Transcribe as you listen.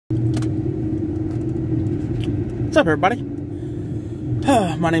What's up, everybody?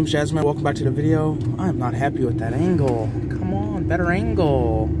 My name's Jazzyman. Welcome back to the video. I'm not happy with that angle. Come on, better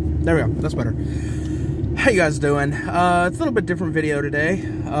angle. There we go. That's better. How you guys doing? It's a little bit different video today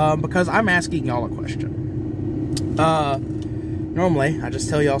because I'm asking y'all a question. Normally, I just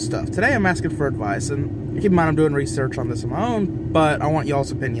tell y'all stuff. Today, I'm asking for advice, and keep in mind I'm doing research on this on my own, but I want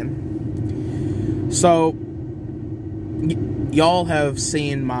y'all's opinion. So, y'all have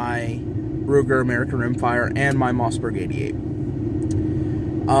seen my Ruger American Rimfire and my Mossberg 88.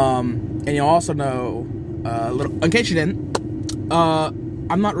 And you also know, in case you didn't,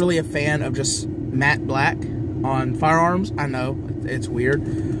 I'm not really a fan of just matte black on firearms. I know, it's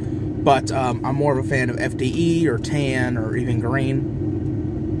weird, but I'm more of a fan of FDE or tan or even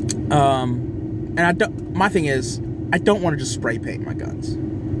green. And my thing is, I don't want to just spray paint my guns.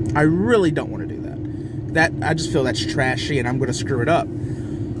 I really don't want to do that. I just feel that's trashy and I'm going to screw it up.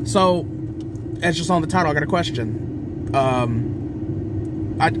 So, as just on the title, I got a question.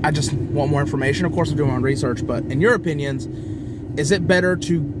 I just want more information. Of course, I'm doing my own research, but in your opinions, is it better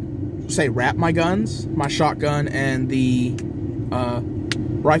to, say, wrap my guns, my shotgun and the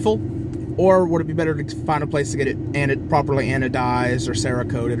rifle? Or would it be better to find a place to get it properly anodized or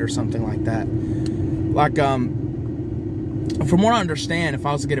Cerakoted or something like that? Like, from what I understand, if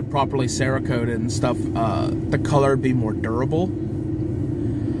I was to get it properly Cerakoted and stuff, the color would be more durable.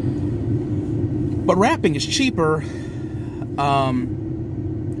 But wrapping is cheaper,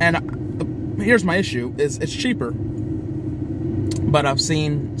 and here's my issue, is it's cheaper. But I've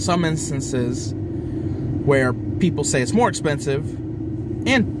seen some instances where people say it's more expensive,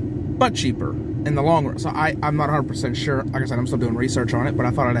 but cheaper in the long run. So I'm not 100% sure. Like I said, I'm still doing research on it, but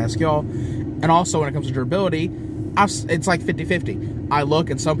I thought I'd ask y'all. And also, when it comes to durability, it's like 50-50. I look,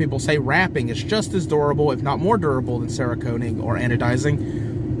 and some people say wrapping is just as durable, if not more durable, than Cerakoting or anodizing,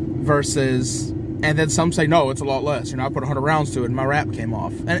 versus... And then some say, no, it's a lot less. You know, I put 100 rounds to it and my wrap came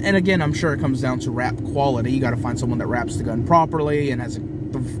off. And again, I'm sure it comes down to wrap quality. You got to find someone that wraps the gun properly and has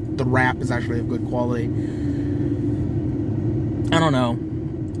the wrap is actually of good quality. I don't know.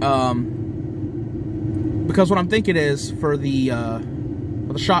 Because what I'm thinking is, for the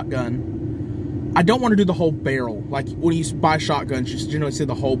shotgun, I don't want to do the whole barrel. Like, when you buy shotguns, you generally see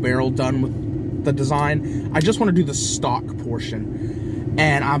the whole barrel done with the design. I just want to do the stock portion.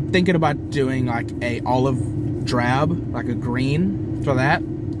 And I'm thinking about doing like a olive drab, like a green for that.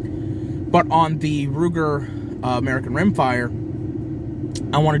 But on the Ruger American Rimfire,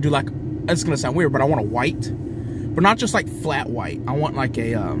 I want to do like, it's going to sound weird, but I want a white. But not just like flat white. I want like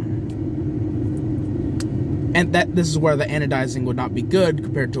a, and this is where the anodizing would not be good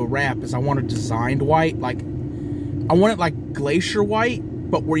compared to a wrap, is I want a designed white. Like, I want it like glacier white,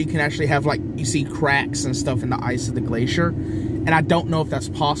 but where you can actually have, like, you see cracks and stuff in the ice of the glacier. And I don't know if that's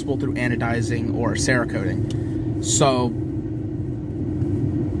possible through anodizing or Cerakoting. So,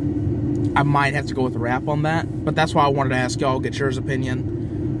 I might have to go with a wrap on that. But that's why I wanted to ask y'all, get yours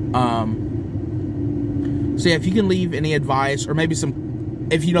opinion. So yeah, if you can leave any advice, or maybe some,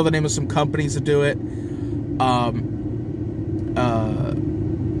 if you know the name of some companies that do it,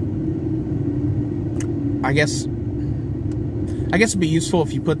 I guess it'd be useful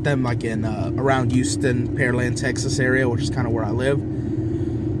if you put them like in around Houston, Pearland, Texas area, which is kind of where I live.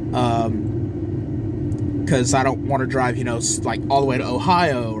 Because I don't want to drive, you know, like all the way to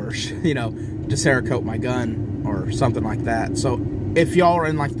Ohio, or, you know, to Cerakote my gun or something like that. So if y'all are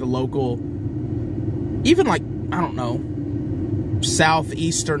in like the local, even like, I don't know,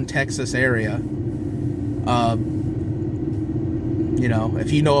 southeastern Texas area, you know,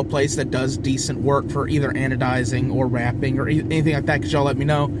 if you know a place that does decent work for either anodizing or wrapping or anything like that, because y'all let me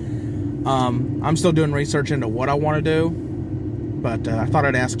know. I'm still doing research into what I want to do, but I thought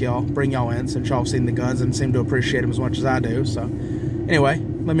I'd ask y'all, bring y'all in, since y'all have seen the guns and seem to appreciate them as much as I do. So anyway,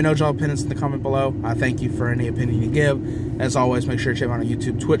 let me know y'all's opinions in the comment below. I thank you for any opinion you give. As always, make sure to check me out on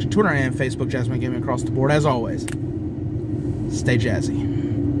YouTube, Twitch, Twitter, and Facebook, Jazzyman Gaming across the board. As always, stay jazzy.